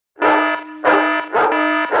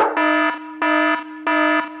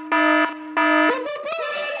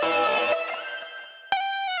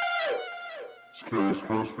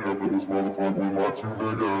crispy up in this motherfucker with my two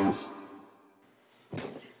niggas.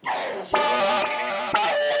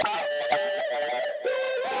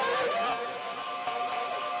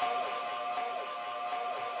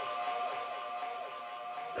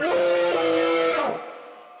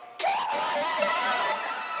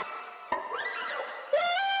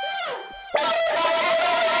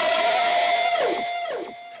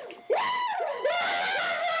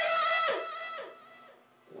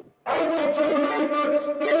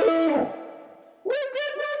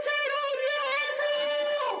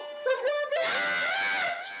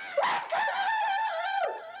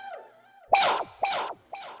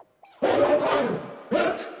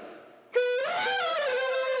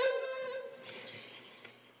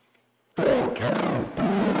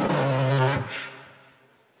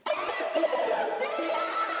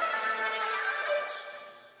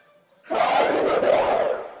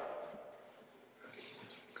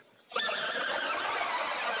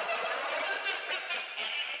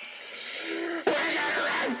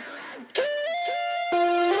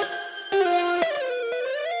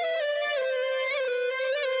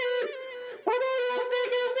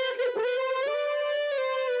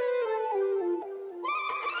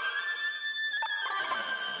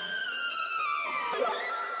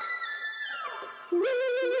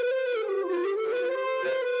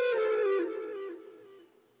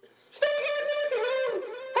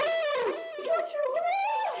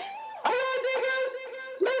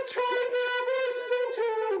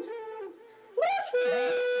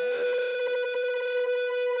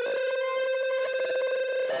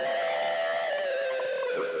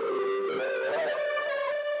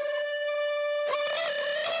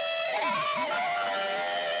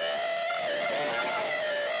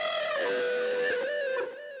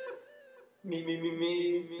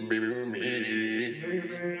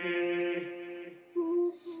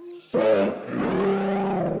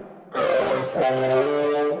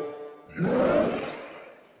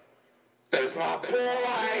 There's my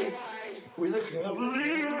boy with a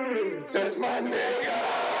cavalier. There's my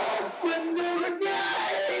nigga with no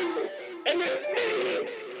name. And there's me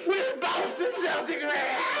with a Boston Celtics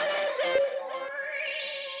reality.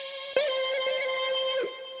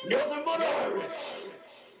 Nothing but Irish.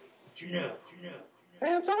 What you know?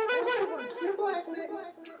 Hands on the way. You're black, nigga.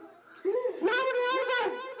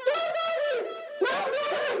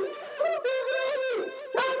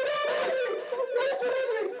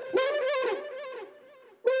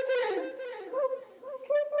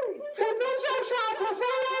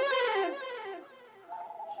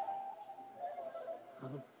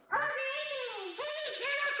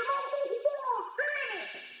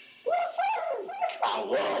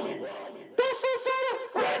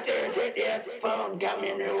 Right there, take that phone, got me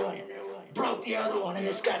a new one. Broke the other one in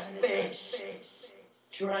this guy's face.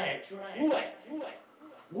 That's right. What?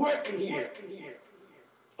 Working here.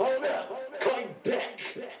 Hold up. Call you back.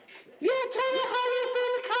 Yeah, tell me how you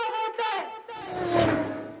feel to call her back.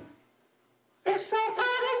 It's so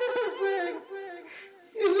hot in this thing.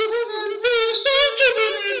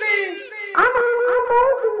 I'm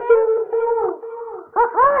open to it.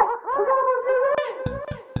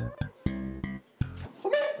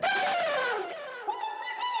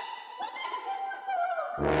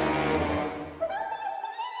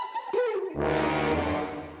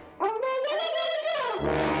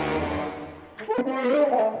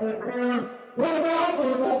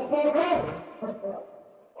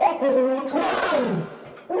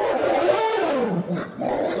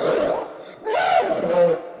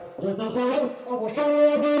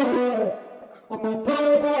 I'm a